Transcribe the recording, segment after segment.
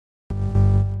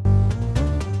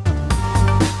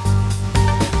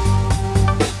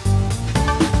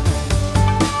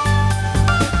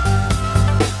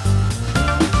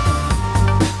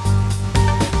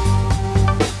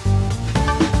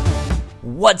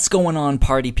What's going on,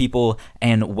 party people,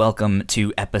 and welcome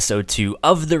to episode 2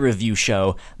 of The Review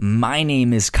Show. My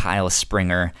name is Kyle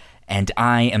Springer, and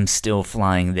I am still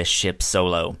flying this ship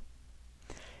solo.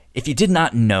 If you did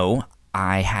not know,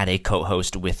 I had a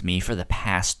co-host with me for the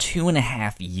past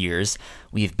 2.5 years.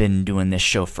 We've been doing this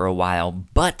show for a while,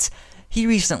 but he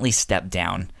recently stepped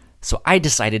down, so I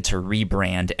decided to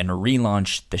rebrand and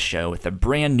relaunch the show with a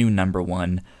brand new number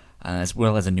 1, as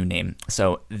well as a new name.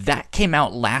 So that came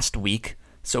out last week.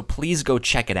 So please go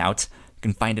check it out. You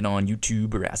can find it on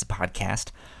YouTube or as a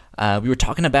podcast. We were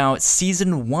talking about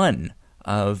season 1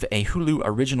 of a Hulu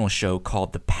original show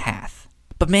called The Path.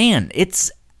 But man,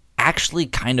 it's actually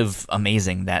kind of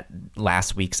amazing that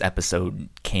last week's episode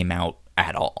came out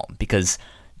at all. Because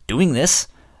doing this,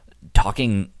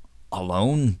 talking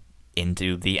alone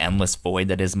into the endless void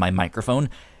that is my microphone,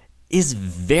 is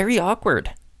very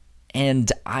awkward.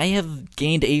 And I have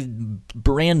gained a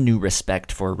brand new respect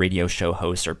for radio show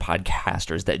hosts or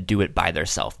podcasters that do it by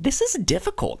themselves. This is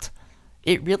difficult.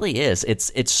 It really is.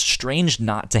 It's strange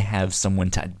not to have someone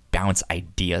to bounce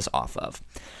ideas off of.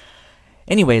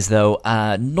 Anyways, though,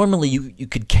 normally you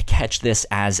could catch this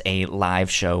as a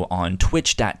live show on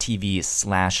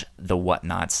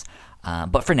twitch.tv/thewhatnots.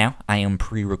 But for now, I am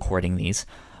pre-recording these.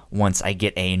 Once I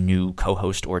get a new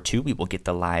co-host or two, we will get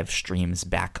the live streams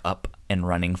back up and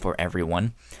running for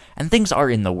everyone. And things are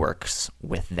in the works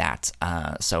with that,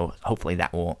 so hopefully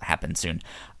that will happen soon.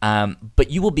 But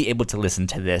you will be able to listen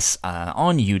to this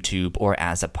on YouTube or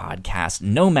as a podcast,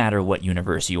 no matter what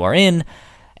universe you are in.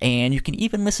 And you can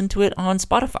even listen to it on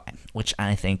Spotify, which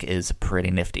I think is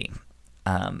pretty nifty.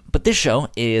 But this show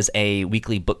is a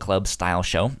weekly book club style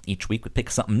show. Each week we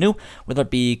pick something new, whether it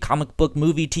be comic book,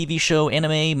 movie, TV show,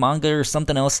 anime, manga, or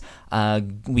something else.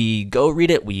 We go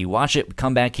read it, we watch it, we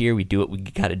come back here, we do what we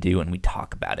gotta do, and we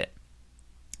talk about it.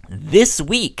 This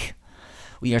week,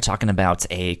 we are talking about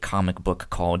a comic book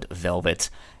called Velvet.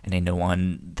 And I know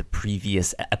on the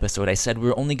previous episode I said we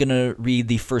were only going to read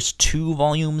the first 2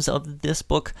 volumes of this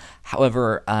book.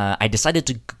 However, I decided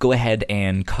to go ahead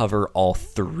and cover all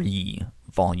 3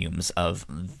 volumes of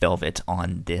Velvet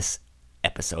on this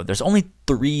episode. There's only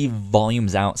 3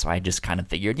 volumes out, so I just kind of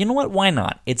figured, you know what, why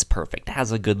not? It's perfect. It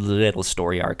has a good little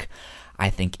story arc.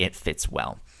 I think it fits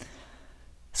well.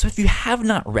 So if you have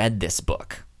not read this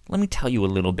book, let me tell you a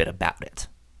little bit about it.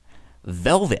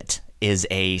 Velvet is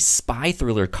a spy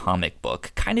thriller comic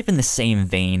book, kind of in the same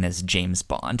vein as James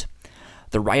Bond.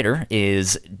 The writer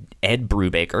is Ed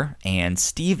Brubaker, and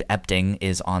Steve Epting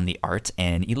is on the art,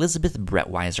 and Elizabeth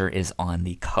Brettweiser is on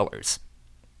the colors.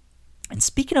 And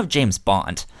speaking of James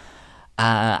Bond,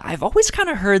 I've always kind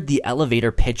of heard the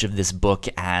elevator pitch of this book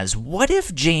as, what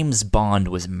if James Bond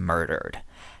was murdered?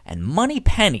 And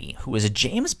Moneypenny, who is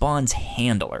James Bond's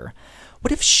handler,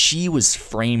 what if she was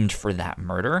framed for that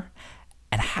murder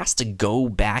and has to go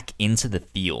back into the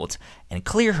field and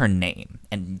clear her name?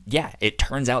 And yeah, it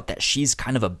turns out that she's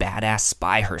kind of a badass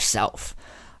spy herself.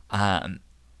 And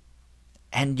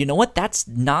you know what? That's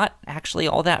not actually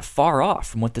all that far off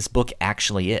from what this book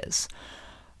actually is.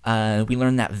 We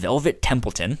learn that Velvet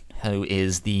Templeton, who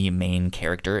is the main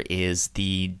character, is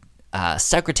the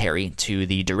secretary to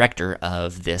the director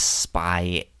of this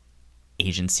spy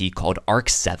agency called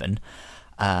ARC-7.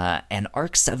 And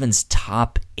ARC-7's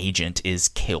top agent is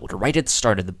killed right at the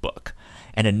start of the book,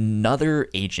 and another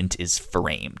agent is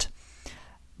framed.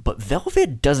 But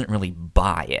Velvet doesn't really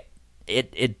buy it.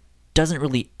 It doesn't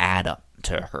really add up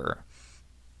to her.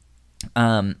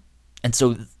 And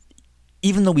so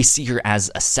even though we see her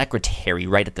as a secretary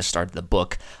right at the start of the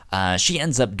book, she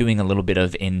ends up doing a little bit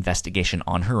of investigation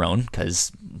on her own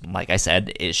because, like I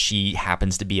said, she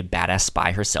happens to be a badass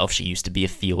spy herself. She used to be a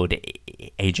field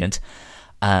agent.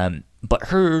 But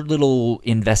her little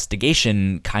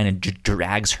investigation kind of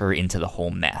drags her into the whole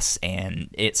mess, and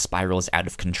it spirals out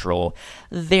of control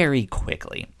very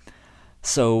quickly.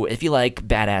 So if you like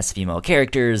badass female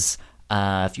characters,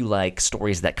 if you like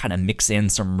stories that kind of mix in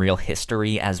some real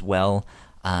history as well,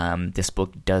 this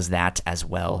book does that as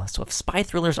well. So if spy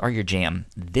thrillers are your jam,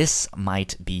 this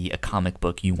might be a comic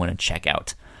book you want to check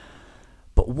out.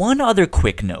 But one other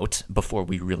quick note before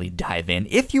we really dive in: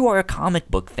 if you are a comic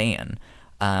book fan,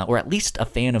 or at least a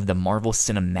fan of the Marvel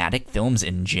Cinematic films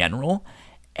in general,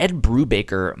 Ed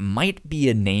Brubaker might be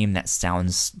a name that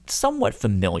sounds somewhat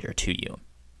familiar to you.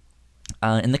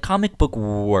 In the comic book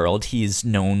world, he's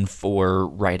known for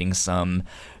writing some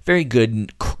very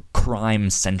good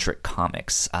crime-centric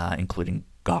comics, including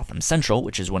Gotham Central,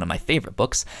 which is one of my favorite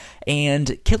books,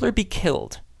 and Killer Be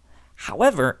Killed.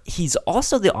 However, he's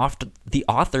also the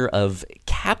author of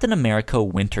Captain America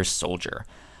Winter Soldier.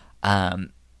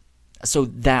 So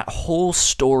that whole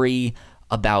story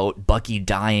about Bucky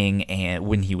dying and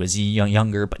when he was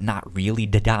younger, but not really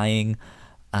dying,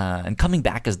 and coming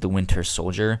back as the Winter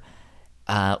Soldier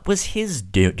was his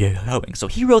doing. So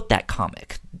he wrote that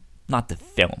comic, not the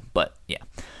film, but yeah.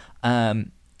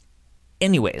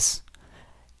 Anyways,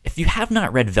 if you have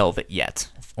not read Velvet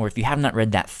yet, or if you have not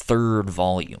read that third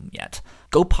volume yet,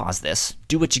 go pause this,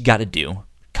 do what you gotta do,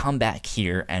 come back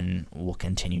here, and we'll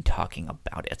continue talking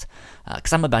about it,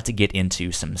 because I'm about to get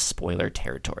into some spoiler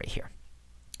territory here.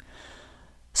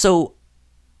 So,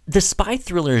 the spy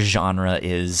thriller genre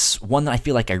is one that I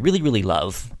feel like I really, really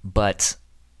love, but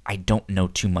I don't know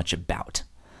too much about.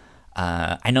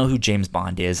 I know who James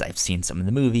Bond is. I've seen some of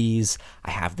the movies.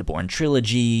 I have the Bourne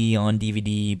trilogy on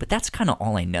DVD, but that's kind of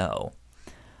all I know.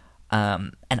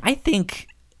 And I think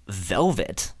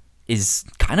Velvet is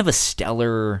kind of a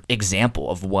stellar example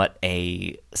of what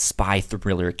a spy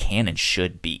thriller can and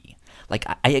should be. Like,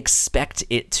 I expect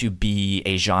it to be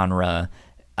a genre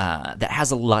that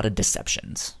has a lot of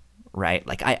deceptions, right?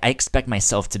 Like, I expect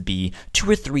myself to be 2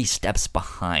 or 3 steps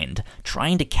behind,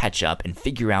 trying to catch up and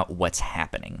figure out what's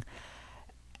happening.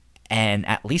 And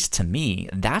at least to me,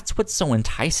 that's what's so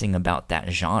enticing about that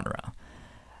genre.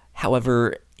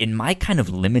 However, in my kind of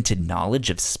limited knowledge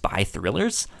of spy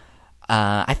thrillers,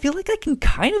 I feel like I can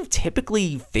kind of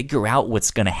typically figure out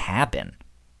what's going to happen.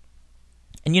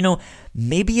 And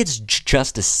maybe it's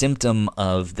just a symptom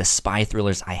of the spy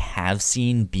thrillers I have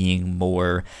seen being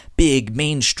more big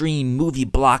mainstream movie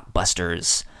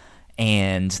blockbusters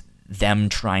and them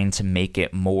trying to make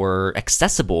it more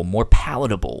accessible, more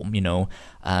palatable,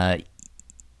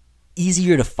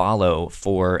 easier to follow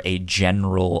for a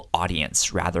general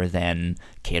audience rather than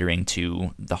catering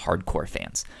to the hardcore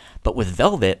fans. But with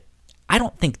Velvet, I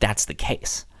don't think that's the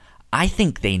case. I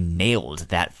think they nailed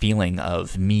that feeling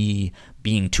of me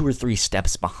being 2 or 3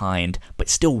 steps behind, but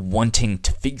still wanting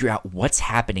to figure out what's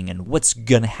happening and what's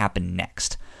gonna happen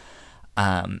next.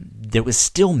 There was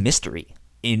still mystery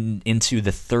into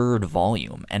the third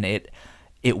volume, and it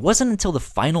wasn't until the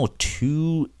final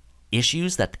 2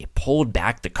 issues that they pulled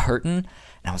back the curtain,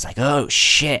 and I was like, oh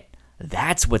shit,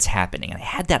 that's what's happening. And I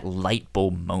had that light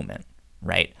bulb moment,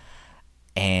 right?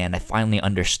 And I finally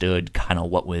understood kind of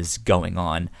what was going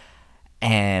on.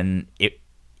 And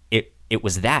it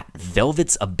was that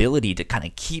Velvet's ability to kind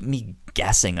of keep me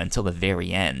guessing until the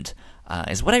very end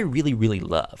is what I really, really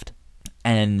loved.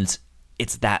 And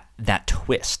it's that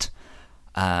twist,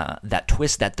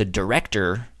 that the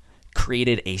director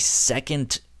created a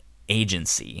second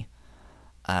agency,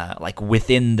 like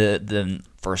within the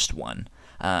first one.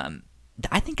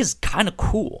 I think is kind of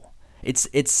cool. It's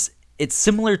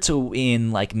similar to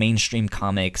in like mainstream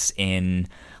comics in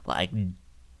like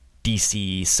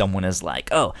DC, someone is like,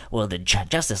 oh, well, the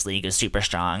Justice League is super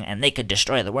strong and they could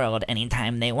destroy the world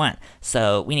anytime they want.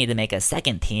 So we need to make a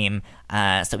second team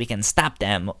so we can stop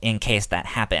them in case that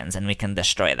happens and we can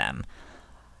destroy them.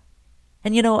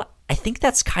 And I think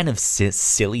that's kind of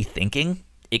silly thinking.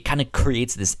 It kind of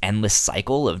creates this endless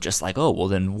cycle of just like, oh, well,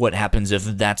 then what happens if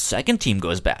that second team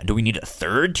goes bad? Do we need a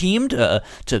third team to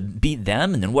beat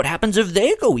them? And then what happens if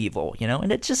they go evil?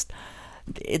 And it's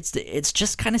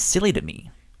just kind of silly to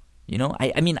me.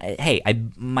 I mean, hey, I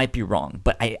might be wrong,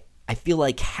 but I feel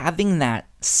like having that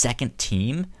second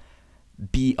team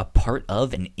be a part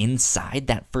of and inside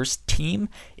that first team,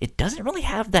 it doesn't really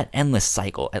have that endless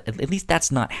cycle. At least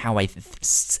that's not how I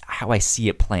see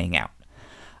it playing out.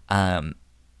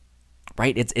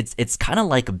 Right? It's kind of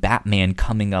like Batman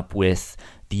coming up with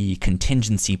the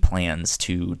contingency plans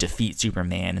to defeat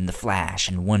Superman and the Flash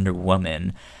and Wonder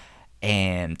Woman,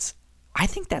 and I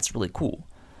think that's really cool.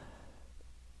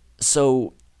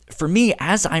 So for me,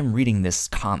 as I'm reading this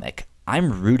comic,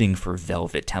 I'm rooting for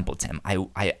Velvet Templeton.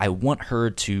 I want her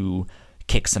to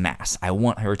kick some ass. I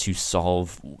want her to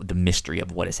solve the mystery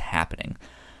of what is happening.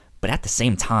 But at the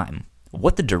same time,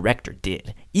 what the director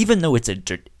did, even though it's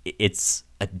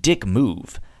a dick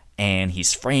move, and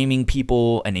he's framing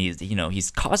people, and he's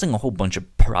causing a whole bunch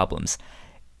of problems,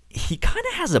 he kind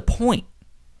of has a point.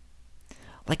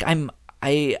 Like I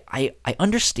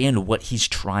understand what he's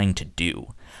trying to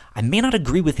do. I may not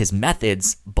agree with his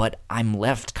methods, but I'm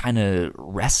left kind of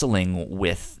wrestling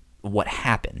with what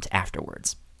happened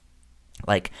afterwards.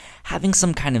 Like having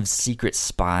some kind of secret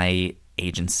spy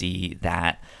agency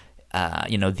that,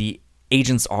 the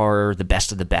agents are the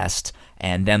best of the best,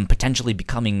 and them potentially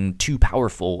becoming too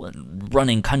powerful and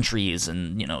running countries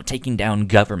and, taking down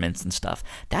governments and stuff.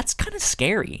 That's kind of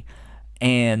scary.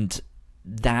 And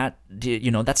that,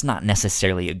 that's not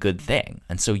necessarily a good thing.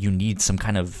 And so you need some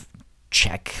kind of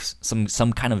check, some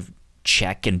kind of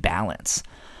check and balance.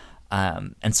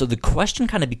 And so the question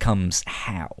kind of becomes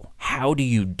how? How do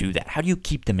you do that? How do you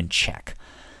keep them in check?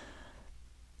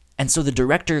 And so the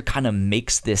director kind of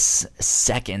makes this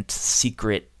second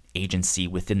secret agency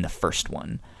within the first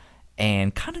one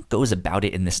and kind of goes about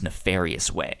it in this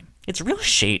nefarious way. It's real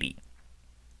shady.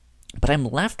 But I'm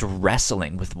left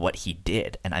wrestling with what he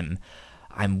did, and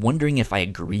I'm wondering if I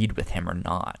agreed with him or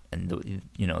not, and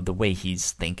the way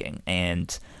he's thinking.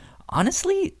 And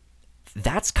honestly,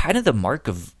 that's kind of the mark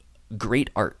of great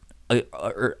art,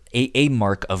 or a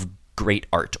mark of great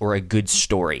art or a good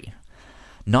story.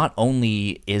 Not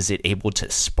only is it able to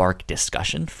spark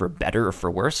discussion for better or for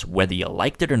worse, whether you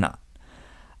liked it or not,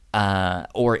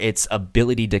 or its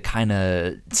ability to kind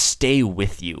of stay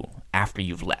with you after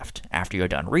you've left, after you're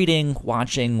done reading,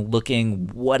 watching, looking,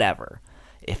 whatever.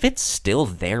 If it's still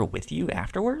there with you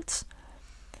afterwards,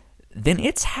 then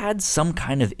it's had some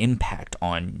kind of impact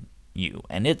on you,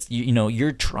 and it's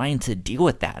you're trying to deal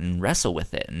with that and wrestle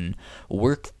with it and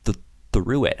work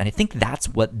through it. And I think that's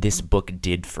what this book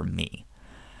did for me.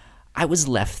 I was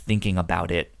left thinking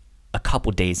about it a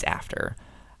couple days after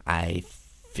I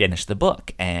finished the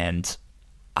book, and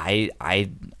I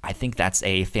think that's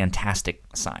a fantastic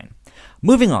sign.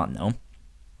 Moving on, though,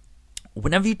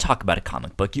 whenever you talk about a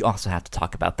comic book, you also have to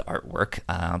talk about the artwork,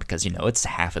 because it's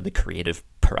half of the creative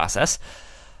process.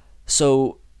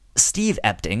 So Steve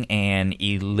Epting and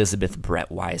Elizabeth Brett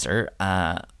Weiser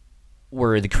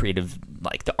were the creative,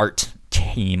 the art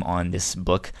team on this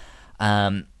book.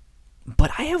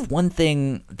 But I have one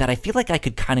thing that I feel like I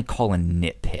could kind of call a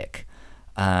nitpick.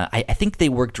 I think they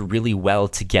worked really well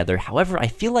together. However, I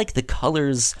feel like the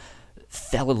colors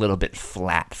fell a little bit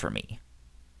flat for me.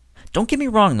 Don't get me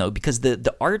wrong, though, because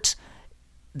the art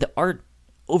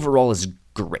overall is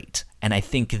great, and I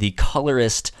think the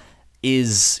colorist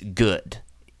is good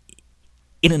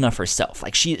in and of herself.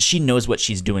 She knows what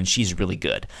she's doing. She's really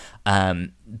good.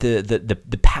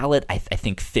 The palette I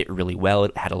think fit really well.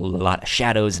 It had a lot of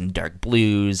shadows and dark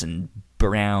blues and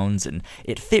browns, and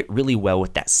it fit really well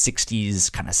with that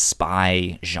 60s kind of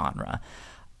spy genre.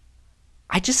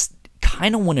 I just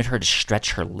kind of wanted her to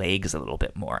stretch her legs a little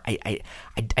bit more. I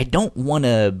don't want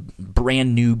a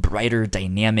brand new, brighter,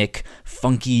 dynamic,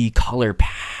 funky color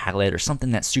palette or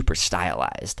something that's super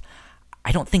stylized.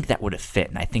 I don't think that would have fit,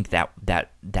 and I think that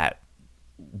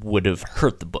would have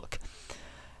hurt the book.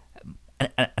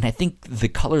 And I think the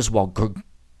colors, while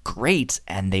great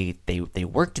and they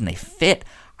worked and they fit,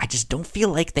 I just don't feel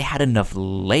like they had enough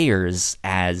layers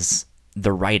as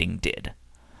the writing did.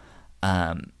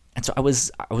 And so I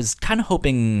was kind of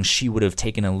hoping she would have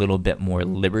taken a little bit more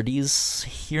liberties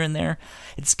here and there.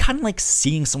 It's kind of like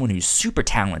seeing someone who's super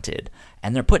talented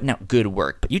and they're putting out good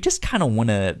work, but you just kind of want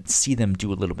to see them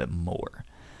do a little bit more.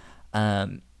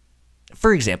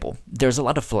 For example, there's a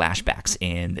lot of flashbacks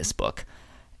in this book,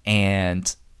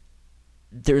 and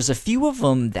there's a few of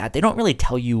them that they don't really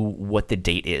tell you what the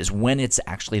date is, when it's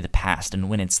actually the past and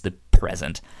when it's the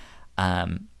present.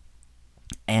 And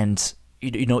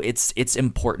it's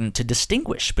important to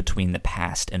distinguish between the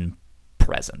past and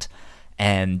present.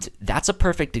 And that's a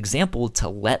perfect example to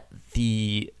let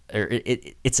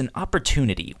it's an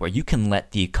opportunity where you can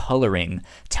let the coloring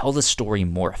tell the story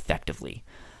more effectively.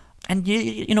 And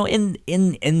in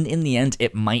the end,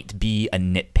 it might be a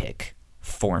nitpick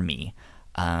for me.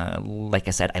 Like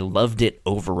I said, I loved it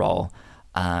overall.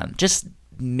 Just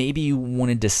maybe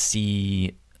wanted to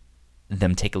see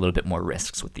them take a little bit more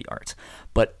risks with the art.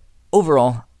 But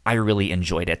overall, I really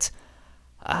enjoyed it.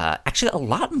 Actually, a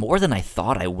lot more than I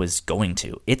thought I was going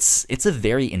to. It's a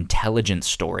very intelligent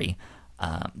story.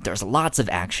 There's lots of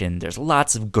action. There's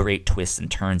lots of great twists and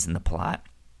turns in the plot.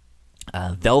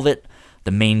 Velvet,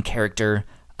 the main character,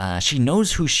 she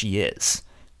knows who she is.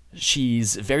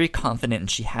 She's very confident,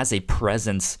 and she has a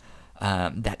presence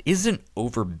that isn't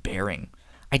overbearing.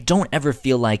 I don't ever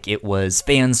feel like it was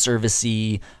fan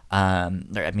servicey.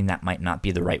 That might not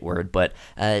be the right word, but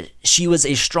she was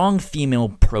a strong female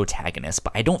protagonist,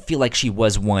 but I don't feel like she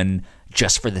was one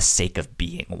just for the sake of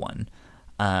being one.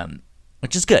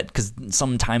 Which is good, because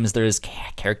sometimes there's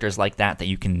characters like that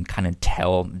you can kind of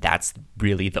tell that's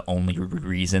really the only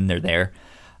reason they're there.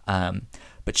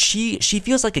 But she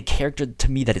feels like a character to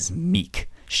me that is meek.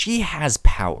 She has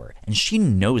power, and she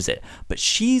knows it, but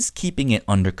she's keeping it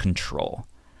under control.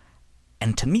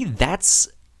 And to me, that's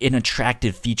an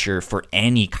attractive feature for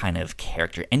any kind of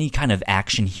character, any kind of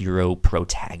action hero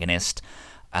protagonist.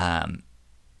 That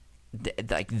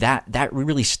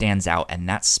really stands out, and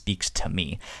that speaks to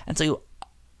me. And so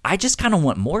I just kind of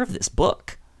want more of this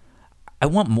book. I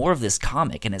want more of this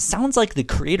comic, and it sounds like the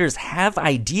creators have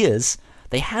ideas,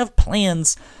 they have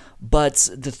plans, But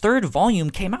the third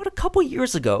volume came out a couple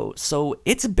years ago, so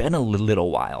it's been a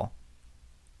little while.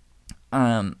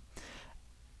 And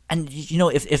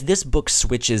if this book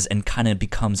switches and kind of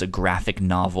becomes a graphic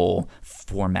novel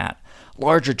format,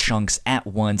 larger chunks at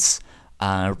once,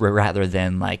 rather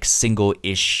than like single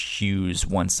issues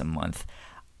once a month,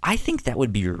 I think that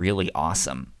would be really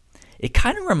awesome. It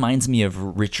kind of reminds me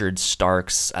of Richard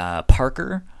Stark's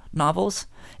Parker novels,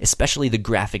 especially the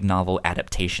graphic novel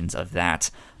adaptations of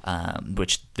that,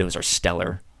 which those are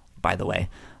stellar, by the way.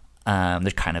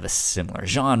 They're kind of a similar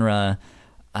genre.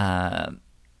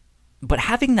 But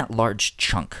having that large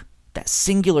chunk, that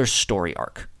singular story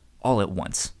arc, all at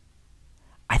once,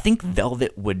 I think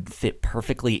Velvet would fit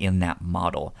perfectly in that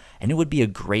model, and it would be a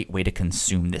great way to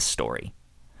consume this story.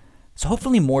 So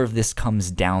hopefully more of this comes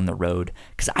down the road,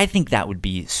 because I think that would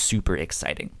be super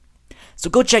exciting. So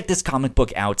go check this comic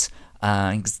book out.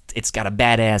 It's got a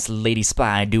badass Lady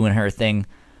Spy doing her thing.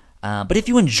 But if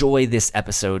you enjoy this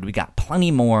episode, we got plenty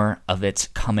more of it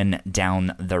coming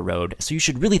down the road. So you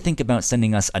should really think about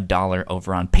sending us $1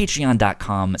 over on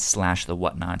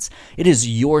patreon.com/thewhatnots. It is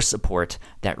your support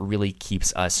that really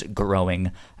keeps us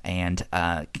growing and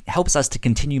helps us to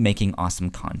continue making awesome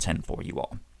content for you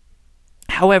all.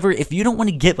 However, if you don't want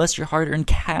to give us your hard-earned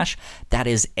cash, that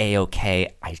is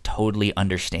A-okay. I totally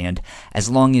understand. As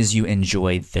long as you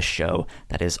enjoy the show,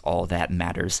 that is all that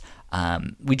matters.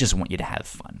 We just want you to have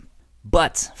fun.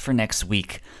 But for next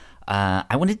week,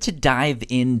 I wanted to dive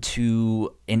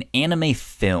into an anime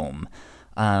film,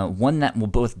 one that will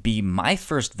both be my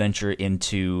first venture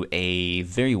into a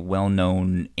very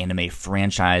well-known anime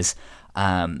franchise,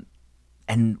 and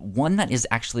one that is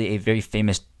actually a very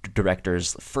famous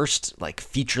director's first like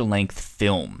feature-length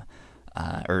film,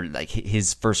 or like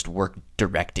his first work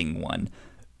directing one.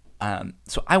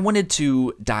 So I wanted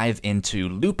to dive into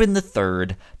Lupin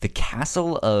III, The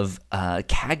Castle of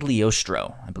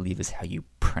Cagliostro, I believe is how you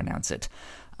pronounce it.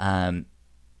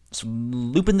 So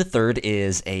Lupin III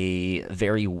is a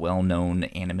very well-known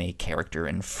anime character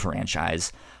and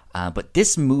franchise, but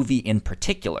this movie in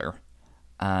particular,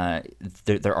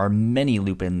 there are many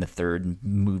Lupin III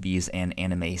movies and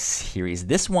anime series.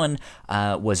 This one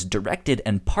was directed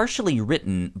and partially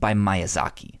written by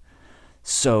Miyazaki.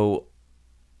 So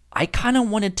I kind of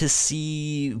wanted to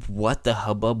see what the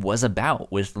hubbub was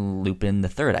about with Lupin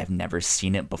III. I've never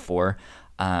seen it before,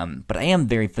 but I am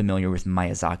very familiar with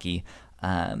Miyazaki.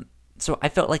 So I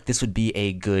felt like this would be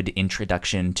a good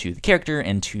introduction to the character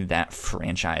and to that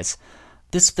franchise.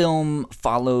 This film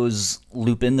follows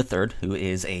Lupin III, who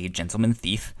is a gentleman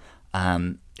thief,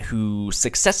 who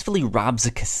successfully robs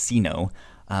a casino,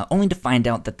 only to find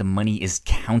out that the money is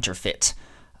counterfeit.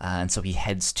 And so he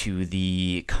heads to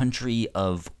the country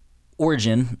of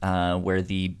origin, where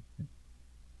the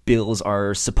bills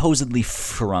are supposedly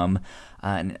from,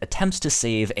 and attempts to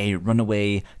save a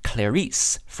runaway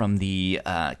Clarice from the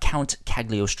Count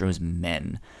Cagliostro's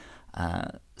men.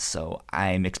 So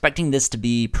I'm expecting this to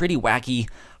be pretty wacky,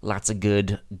 lots of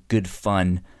good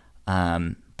fun.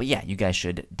 But yeah, you guys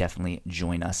should definitely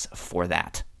join us for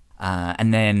that.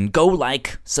 And then go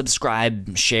like,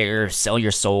 subscribe, share, sell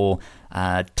your soul,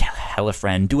 tell a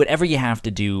friend, do whatever you have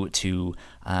to do to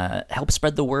help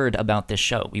spread the word about this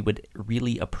show. We would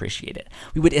really appreciate it.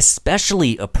 We would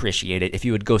especially appreciate it if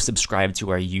you would go subscribe to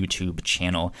our YouTube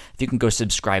channel. If you can go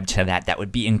subscribe to that, that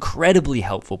would be incredibly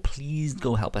helpful. Please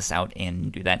go help us out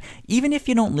and do that. Even if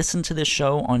you don't listen to this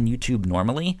show on YouTube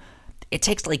normally, it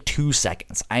takes like 2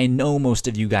 seconds. I know most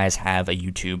of you guys have a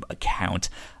YouTube account,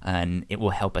 and it will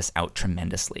help us out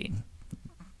tremendously.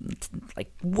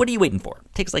 Like, what are you waiting for?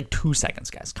 It takes like 2 seconds,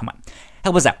 guys. Come on.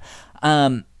 Help us out.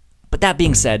 But that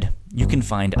being said, you can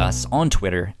find us on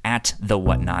Twitter at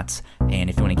 @TheWhatNots. And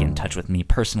if you want to get in touch with me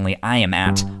personally, I am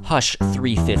at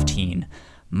Hush315.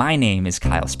 My name is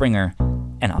Kyle Springer,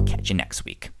 and I'll catch you next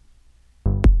week.